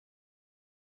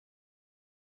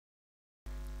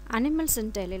Animals in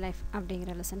Daily Life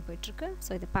அப்படிங்கிற lesson போயிட்டுருக்கு.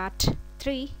 So இது பார்ட்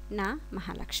 3. நான்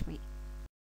Mahalakshmi.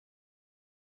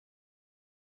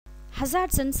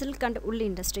 Hazards in silk and ul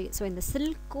industry. So இந்த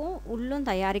சில்க்கும் உள்ளும்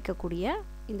தயாரிக்கக்கூடிய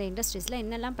இந்த இண்டஸ்ட்ரீஸில்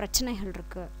என்னெல்லாம் பிரச்சனைகள்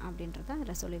இருக்குது அப்படின்றத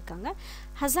அதில் சொல்லியிருக்காங்க.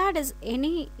 Hazard is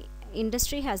any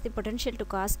industry has the potential to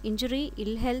cause injury,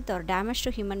 ill health or damage to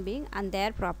human being and their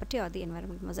property or the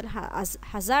environment. முதல்ல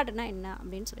ஹசார்ட்னா என்ன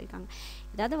அப்படின்னு சொல்லியிருக்காங்க.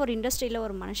 ஏதாவது ஒரு இண்டஸ்ட்ரியில்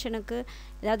ஒரு மனுஷனுக்கு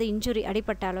ஏதாவது இன்ஜுரி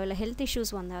அடிபட்டாலோ இல்லை ஹெல்த்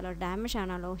இஷ்யூஸ் வந்தாலோ டேமேஜ்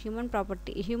ஆனாலோ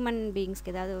ஹியூமன்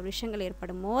பீயிங்ஸ்க்கு ஏதாவது ஒரு விஷயங்கள்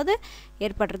ஏற்படும் போது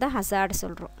ஏற்படுறத ஹசார்ட்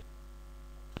சொல்கிறோம்.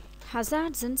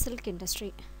 Hazards in silk industry.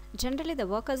 Generally, the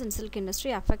workers in silk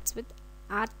industry affects with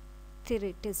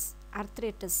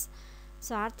arthritis.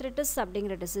 So arthritis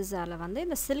அப்படிங்கிற டிசீஸால் வந்து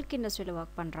இந்த சில்க் இண்டஸ்ட்ரியில்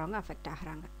ஒர்க் பண்ணுறவங்க அஃபெக்ட்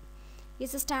ஆகிறாங்க.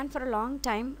 It's stand for a long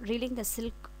time reeling the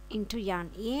silk into யான்.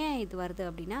 ஏன் இது வருது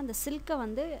அப்படின்னா அந்த சில்க்கை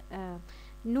வந்து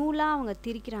நூலாக அவங்க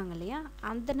திரிக்கிறாங்க இல்லையா,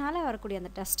 அதனால் வரக்கூடிய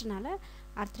அந்த டஸ்ட்னால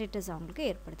ஆர்த்ரைட்டிஸ் அவங்களுக்கு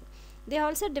ஏற்படுது. They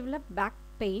also develop back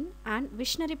pain and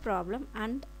visionary problem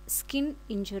and skin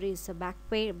injuries. Back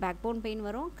bone pain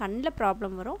வரும், கண்ணில்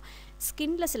ப்ராப்ளம் வரும்,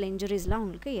 ஸ்கின்ல சில இன்ஜுரிஸ்லாம்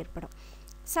அவங்களுக்கு ஏற்படும்.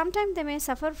 Sometimes they may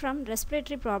suffer from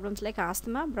respiratory problems like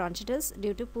asthma, bronchitis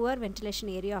due to poor ventilation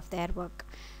area of their work.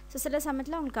 So சில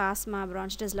சமயத்தில் அவங்களுக்கு ஆஸ்மா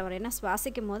ப்ரான்ச்சிட்டிஸில் வரும். ஏன்னா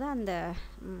சுவாசிக்கும் போது அந்த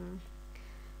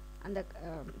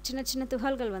சின்ன சின்ன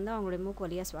துகள்கள் வந்து அவங்களுடைய மூக்கு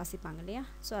வழியாக சுவாசிப்பாங்க இல்லையா,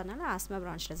 ஸோ அதனால் ஆஸ்மா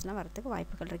ப்ரான்ச்சிட்டிஸ்லாம் வரதுக்கு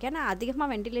வாய்ப்புகள் இருக்குது. ஏன்னா அதிகமாக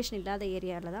வென்டிலேஷன் இல்லாத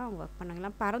ஏரியாவில் தான் அவங்க ஒர்க்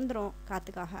பண்ணாங்கலாம், பறந்துடும்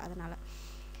காற்றுக்காக. அதனால்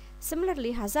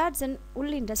சிமிலர்லி ஹசார்ட்ஸ் இன்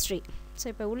உல் இண்டஸ்ட்ரி. ஸோ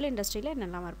இப்போ உள் இண்டஸ்ட்ரியில்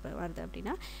என்னெல்லாம் வருது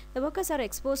அப்படின்னா the workers are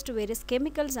exposed to various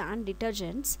chemicals and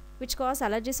detergents which cause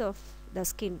allergies of the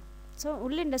skin. So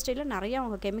உள் இண்டஸ்ட்ரியில் நிறையா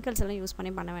அவங்க கெமிக்கல்ஸ் எல்லாம் யூஸ்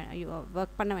பண்ணி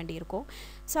ஒர்க் பண்ண வேண்டியிருக்கும்.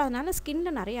 ஸோ அதனால்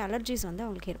ஸ்கின்னில் நிறைய அலர்ஜிஸ் வந்து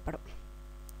அவங்களுக்கு ஏற்படும்.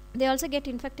 they also get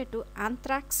infected to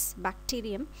anthrax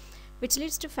bacterium which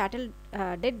leads to fatal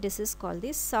dead disease called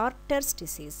the Sartor's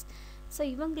disease. So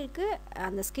இவங்களுக்கு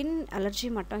அந்த ஸ்கின் அலர்ஜி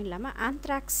மட்டும் இல்லாமல்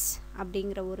ஆந்த்ராக்ஸ்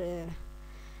அப்படிங்கிற ஒரு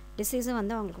டிசீஸும்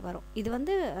வந்து அவங்களுக்கு வரும். இது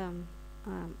வந்து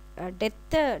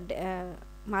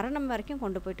மரணம் வரைக்கும்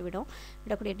கொண்டு போய்ட்டு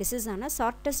விடக்கூடிய டிசீஸான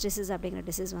சார்டஸ் டிசீஸ் அப்படிங்கிற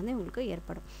டிசீஸ் வந்து இவங்களுக்கு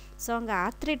ஏற்படும். ஸோ அங்கே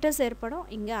ஆர்த்ரைட்டிஸ் ஏற்படும்,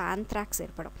 இங்கே ஆந்த்ராக்ஸ்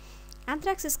ஏற்படும்.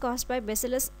 Anthrax is caused by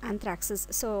bezels anthracis.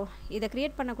 So இதை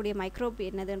க்ரியேட் பண்ணக்கூடிய மைக்ரோப்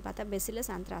என்னதுன்னு பார்த்தா பெசிலஸ்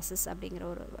ஆந்த்ராசிஸ் அப்படிங்கிற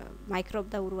ஒரு மைக்ரோப்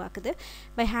தான் உருவாக்குது.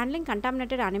 By handling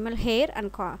contaminated animal hair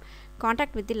and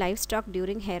contact with the life stock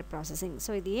during hair processing.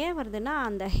 So இது ஏன் வருதுன்னா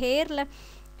அந்த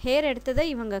ஹேர் எடுத்ததை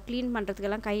இவங்க க்ளீன்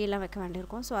பண்ணுறதுக்கெல்லாம் கையெல்லாம் வைக்க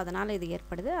வேண்டியிருக்கும். ஸோ அதனால் இது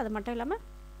ஏற்படுது. அது மட்டும் இல்லாமல்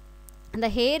அந்த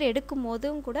ஹேர் எடுக்கும்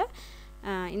போதும் கூட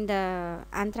இந்த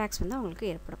ஆந்த்ராக்ஸ் வந்து அவங்களுக்கு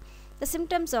ஏற்படும். த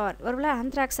சிம்டம்ஸ் ஆர் ஒருவேளை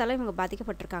ஆந்த்ராக்ஸால் இவங்க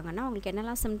பாதிக்கப்பட்டிருக்காங்கன்னா அவங்களுக்கு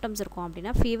என்னெல்லாம் சிம்டம்ஸ் இருக்கும்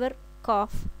அப்படின்னா ஃபீவர்,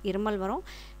 காஃப், இருமல் வரும்,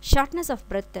 ஷார்ட்னஸ் ஆஃப்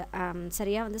பிரெத்,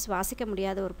 சரியாக வந்து சுவாசிக்க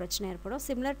முடியாத ஒரு பிரச்சனை ஏற்படும்.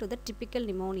 Similar to the typical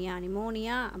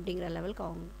pneumonia அப்படிங்கிற லெவலுக்கு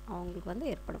அவங்களுக்கு வந்து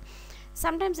ஏற்படும்.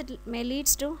 Sometimes it may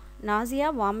leads to nausea,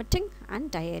 vomiting and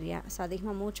diarrhoea. So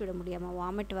அதிகமாக மூச்சு விட முடியாமல்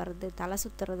வாமிட் வர்றது, தலை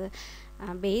சுற்றுறது,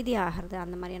 பேதி ஆகிறது,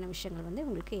 அந்த மாதிரியான விஷயங்கள் வந்து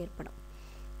உங்களுக்கு ஏற்படும்.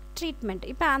 ட்ரீட்மெண்ட்.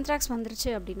 இப்போ ஆந்த்ராக்ஸ் வந்துருச்சு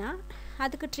அப்படின்னா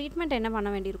அதுக்கு ட்ரீட்மெண்ட் என்ன பண்ண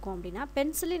வேண்டியிருக்கும் அப்படின்னா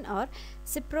penicillin R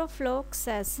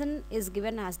சிப்ரோஃப்ளோக்சாசின் is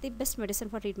given as the best medicine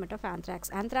for treatment of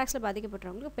anthrax. ஆந்த்ராக்ஸில்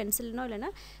பாதிக்கப்பட்டவங்களுக்கு பென்சிலினோ இல்லைனா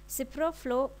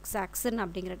சிப்ரோஃப்ளோக்சாசின்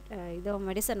அப்படிங்கிற இதோ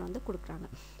மெடிசன் வந்து கொடுக்குறாங்க.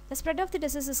 The spread of the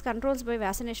disease is controlled by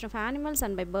vaccination of animals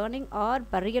and by burning or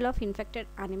burial of infected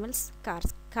animals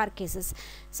carcasses.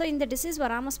 So இந்த disease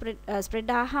வராமல்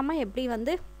spread ஆகாமல் எப்படி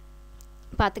வந்து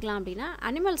பார்த்துக்கலாம் அப்படின்னா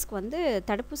அனிமல்ஸ்க்கு வந்து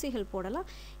தடுப்பூசிகள் போடலாம்.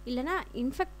 இல்லைனா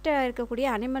இன்ஃபெக்டாக இருக்கக்கூடிய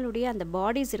அனிமலுடைய அந்த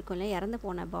பாடிஸ் இருக்கும் இல்லையா, இறந்து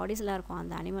போன பாடிஸ்லாம் இருக்கும்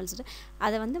அந்த அனிமல்ஸ்ட்டு,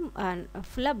 அதை வந்து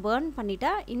ஃபுல்லாக பேர்ன்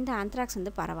பண்ணிட்டா இந்த ஆந்த்ராக்ஸ்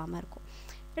வந்து பரவாமல் இருக்கும்.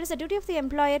 It is the duty of the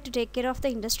employer to take care of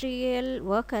the industrial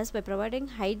workers by providing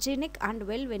hygienic and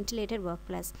well ventilated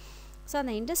workplace. So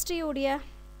அந்த இண்டஸ்ட்ரியோடைய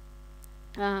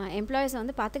எம்ப்ளாயீஸை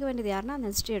வந்து பார்த்துக்க வேண்டியது யாருன்னா அந்த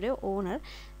இண்டஸ்ட்ரியோடைய ஓனர்.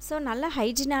 ஸோ நல்ல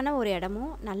ஹைஜீனான ஒரு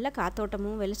இடமும் நல்ல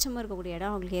காத்தோட்டமும் வெளிச்சமும் இருக்கக்கூடிய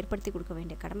இடம் அவங்களுக்கு ஏற்படுத்தி கொடுக்க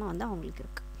வேண்டிய கடமை வந்து அவங்களுக்கு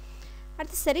இருக்குது.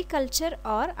 அடுத்து செரிகல்ச்சர்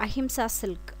ஆர் அஹிம்சா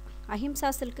சில்க்.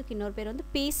 அஹிம்சா சில்க்குக்கு இன்னொரு பேர் வந்து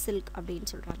பீஸ் சில்க் அப்படின்னு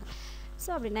சொல்கிறாங்க. ஸோ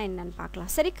அப்படின்னா என்னென்னு பார்க்கலாம்.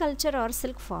 Sericulture R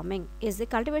silk farming is the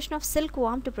cultivation of silk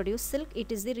warm to produce silk.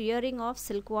 It is the rearing of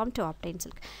silk warm to obtain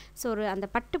silk. So அந்த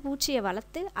பட்டு பூச்சியை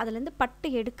வளர்த்து அதுலேருந்து பட்டு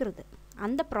எடுக்கிறது,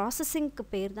 அந்த ப்ராசஸிங்க்கு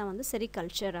பேர் தான் வந்து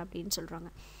செரிகல்ச்சர் அப்படின்னு சொல்கிறாங்க,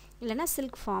 இல்லைனா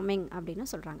சில்க் ஃபார்மிங் அப்படின்னு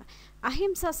சொல்கிறாங்க.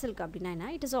 அஹிம்சா சில்க் அப்படின்னா என்ன?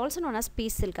 It is also known as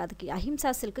piece silk. அதுக்கு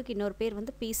அஹிம்சா சில்க்குக்கு இன்னொரு பேர்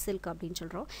வந்து பீஸ் சில்க் அப்படின்னு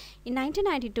சொல்கிறோம். இன்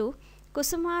 1992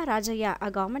 Kusuma Rajaya, a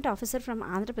government officer from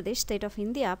Andhra Pradesh, state of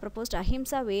India, proposed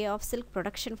ahimsa way of silk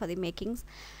production for the making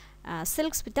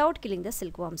silks without killing the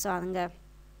silkworm. So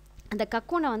அந்த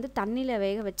கக்கூனை வந்து தண்ணியில்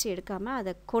வேக வச்சு எடுக்காமல்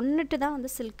அதை கொன்னுட்டு தான்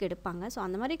வந்து சில்க் எடுப்பாங்க. ஸோ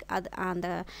அந்த மாதிரி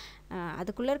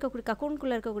அதுக்குள்ளே இருக்கக்கூடிய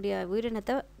கக்கூனுக்குள்ளே இருக்கக்கூடிய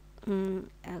உயிரினத்தை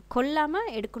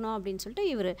கொல்லாமல் எடுக்கணும் அப்படின்னு சொல்லிட்டு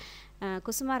இவர்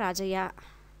குசுமா ராஜையா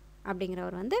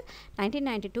அப்படிங்கிறவர் வந்து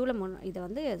 1992 இதை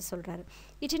வந்து சொல்கிறாரு.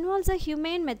 It involves a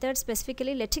human method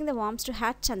specifically letting the worms to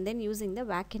hatch and then using the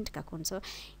vacant cocoon. So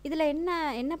இதில்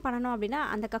என்ன பண்ணணும் அப்படின்னா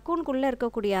அந்த கக்கூனுக்குள்ளே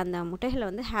இருக்கக்கூடிய அந்த முட்டைகளை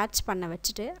வந்து ஹேட்ச் பண்ண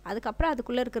வச்சுட்டு அதுக்கப்புறம்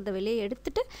அதுக்குள்ளே இருக்கிறத வெளியே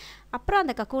எடுத்துட்டு அப்புறம்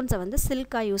அந்த கக்கூன்ஸை வந்து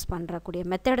சில்காக யூஸ் பண்ணுறக்கூடிய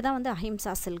மெத்தட் தான் வந்து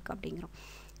அஹிம்சா சில்க் அப்படிங்கிறோம்.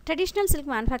 Traditional silk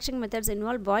manufacturing methods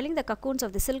involve boiling the cocoons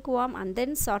of the silkworm and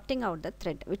then sorting out the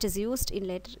thread, which is used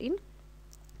later in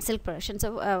silk production. So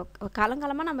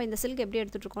காலங்காலமாக நம்ம இந்த சில்க் எப்படி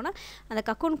எடுத்துகிட்ருக்கோன்னா அந்த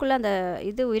கக்கூனுக்குள்ளே அந்த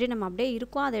இது உயிரினம் அப்படியே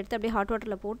இருக்கும், அதை எடுத்து அப்படியே ஹாட்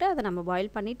வாட்டரில் போட்டு அதை நம்ம பாயில்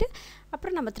பண்ணிவிட்டு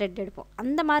அப்புறம் நம்ம த்ரெட் எடுப்போம்.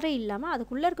 அந்த மாதிரி இல்லாமல்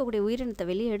அதுக்குள்ளே இருக்கக்கூடிய உயிரினத்தை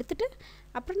வெளியே எடுத்துகிட்டு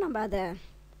அப்புறம் நம்ம அதை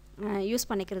யூஸ்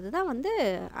பண்ணிக்கிறது தான் வந்து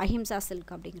அஹிம்சா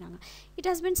சில்க் அப்படிங்கிறாங்க. It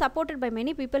has been supported by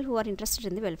many people who are interested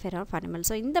in the welfare of animals.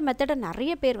 So இந்த மெத்தடை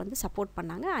நிறைய பேர் வந்து சப்போர்ட்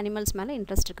பண்ணாங்க, அனிமல்ஸ் மேலே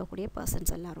இன்ட்ரெஸ்ட் இருக்கக்கூடிய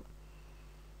பர்சன்ஸ் எல்லோரும்.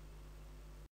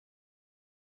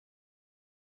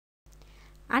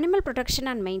 Animal protection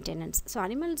and maintenance. So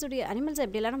animals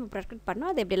எப்படியெல்லாம் நம்ம ப்ரொடெக்ட்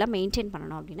பண்ணணும், அதை எப்படியெல்லாம் மெயின்டைன்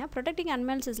பண்ணணும் அப்படின்னா protecting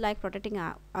animals is like protecting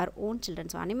our own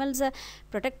children. So அனிமல்ஸை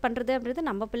protect பண்ணுறது அப்படின்றது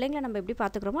நம்ம பிள்ளைங்களை நம்ம எப்படி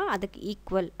பார்த்துக்குறோமோ அதுக்கு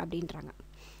ஈக்குவல் அப்படின்றாங்க.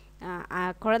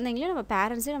 குழந்தைங்களையும் நம்ம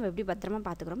பேரண்ட்ஸையும் நம்ம எப்படி பத்திரமா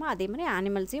பார்த்துக்கிறோமோ அதே மாதிரி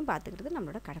அனிமல்ஸையும் பார்த்துக்கிறது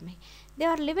நம்மளோட கடமை. They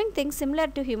are living things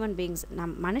similar to human beings.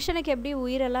 மனுஷனுக்கு எப்படி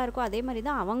உயிரெல்லாம் இருக்கோ அதே மாதிரி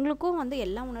தான் அவங்களுக்கும் வந்து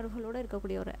எல்லா உணர்வுகளோடு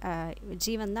இருக்கக்கூடிய ஒரு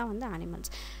ஜீவன் தான் வந்து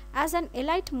animals. As an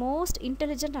elite, most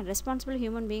intelligent and responsible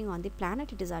human being on the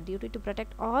planet, it is our duty to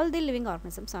protect all the living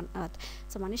organisms on earth.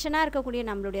 So மனுஷனாக இருக்கக்கூடிய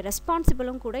நம்மளுடைய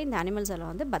ரெஸ்பான்சிபிளும் கூட இந்த அனிமல்ஸ்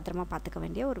எல்லாம் வந்து பத்திரமா பார்த்துக்க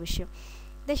வேண்டிய ஒரு விஷயம்.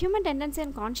 The human tendency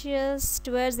and conscious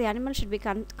towards the animal should be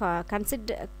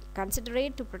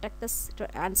considerate to protect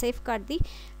and safeguard the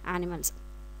animals.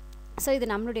 So இது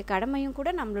நம்மளுடைய கடமையும்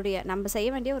கூட நம்ம செய்ய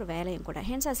வேண்டிய ஒரு வேலையும் கூட.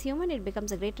 Hence as human it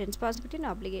becomes a great responsibility and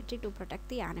obligatory to protect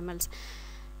the animals.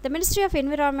 The Ministry of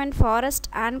Environment, Forest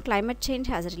and Climate Change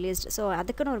has released. So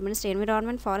அதுக்குன்னு ஒரு மினிஸ்ட்ரி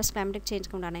என்விரான்மெண்ட் ஃபாரஸ்ட் கிளைமேட்டிக்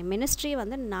சேஞ்சுக்கு உண்டான மினிஸ்ட்ரி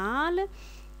வந்து 4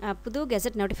 புது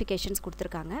கெசட் நோட்டிஃபிகேஷன்ஸ்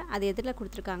கொடுத்துருக்காங்க. அது எதில்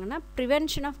கொடுத்துருக்காங்கன்னா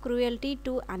prevention of cruelty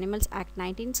to animals act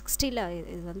 1960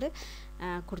 இது வந்து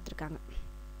கொடுத்துருக்காங்க.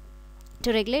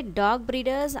 To regulate talk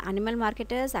breeders, animal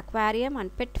marketers, aquarium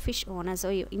and bed fish owners. So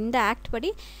இந்த ஆக்ட் படி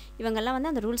இவங்கெல்லாம்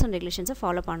வந்து அந்த ரூல்ஸ் அண்ட் ரெகுலேஷன்ஸை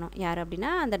ஃபாலோ பண்ணணும். யார்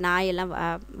அப்படின்னா அந்த நாயெல்லாம்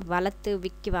வளர்த்து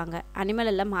விற்குவாங்க,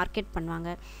 அனிமல் எல்லாம் மார்க்கெட் பண்ணுவாங்க,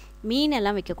 மீன்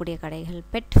எல்லாம் விற்கக்கூடிய கடைகள்,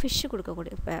 பெட் ஃபிஷ்ஷு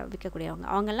விற்கக்கூடியவங்க,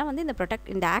 அவங்கெல்லாம் வந்து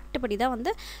இந்த ஆக்ட் படி தான்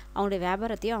வந்து அவங்களுடைய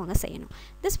வியாபாரத்தையும் அவங்க செய்யணும்.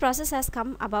 This process has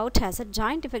come about has a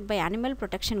joint effect by animal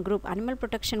protection group. Animal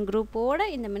protection குரூப்போட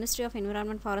இந்த ministry of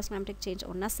environment, forest climatic change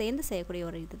ஒன்றா சேர்ந்து செய்யக்கூடிய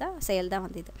ஒரு செயல் தான்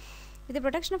வந்து இது. With the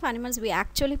protection of animals, we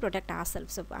actually protect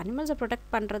ourselves. So animals protect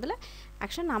பண்ணுறதுல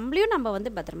ஆக்சுவலாக நம்மளையும் நம்ம வந்து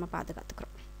பத்திரமா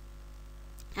பாதுகாத்துக்கிறோம்.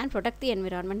 அண்ட் ப்ரொடெக்ட் தி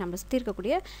என்விரான்மெண்ட், நம்ம சுற்றி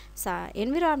இருக்கக்கூடிய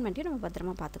என்விரான்மெண்ட்டையும் நம்ம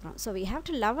பத்திரமா பார்த்துக்கிறோம். So we have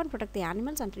to love and protect the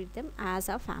animals and treat them as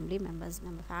a family members.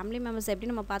 நம்ம ஃபேமிலி மெம்பர்ஸ்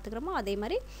எப்படி நம்ம பார்த்துக்கிறோமோ அதே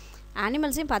மாதிரி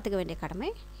அனிமல்ஸையும் பார்த்துக்க வேண்டிய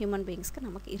கடமை ஹியூமன் பீயிங்ஸ்க்கு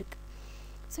நமக்கு இருக்குது.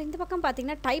 ஸோ இந்த பக்கம்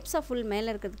பார்த்திங்கன்னா டைப்ஸ் ஆஃப் உல் மேலே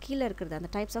இருக்கிறது கீழே இருக்கிறது அந்த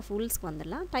டைப்ஸ் ஆஃப் உல்ஸ்க்கு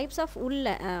வந்துடலாம். டைப்ஸ் ஆஃப்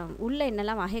உள்ள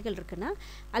என்னெல்லாம் வகைகள் இருக்குன்னா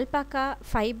alpaca,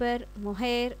 fibre,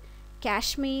 மொஹேர்,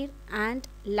 Kashmir and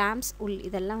lamps உல்,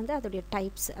 இதெல்லாம் வந்து அதோடைய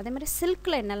டைப்ஸ். அதே மாதிரி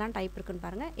சில்கில் என்னெல்லாம் டைப் இருக்குன்னு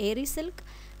பாருங்கள். ஏரி silk,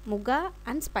 Muga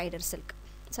and spider silk.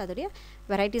 So அதோடைய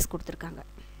வெரைட்டிஸ் கொடுத்துருக்காங்க.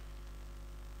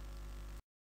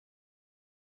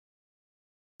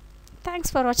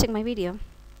 தேங்க்ஸ் ஃபார் வாட்சிங் மை வீடியோ.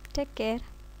 Take care.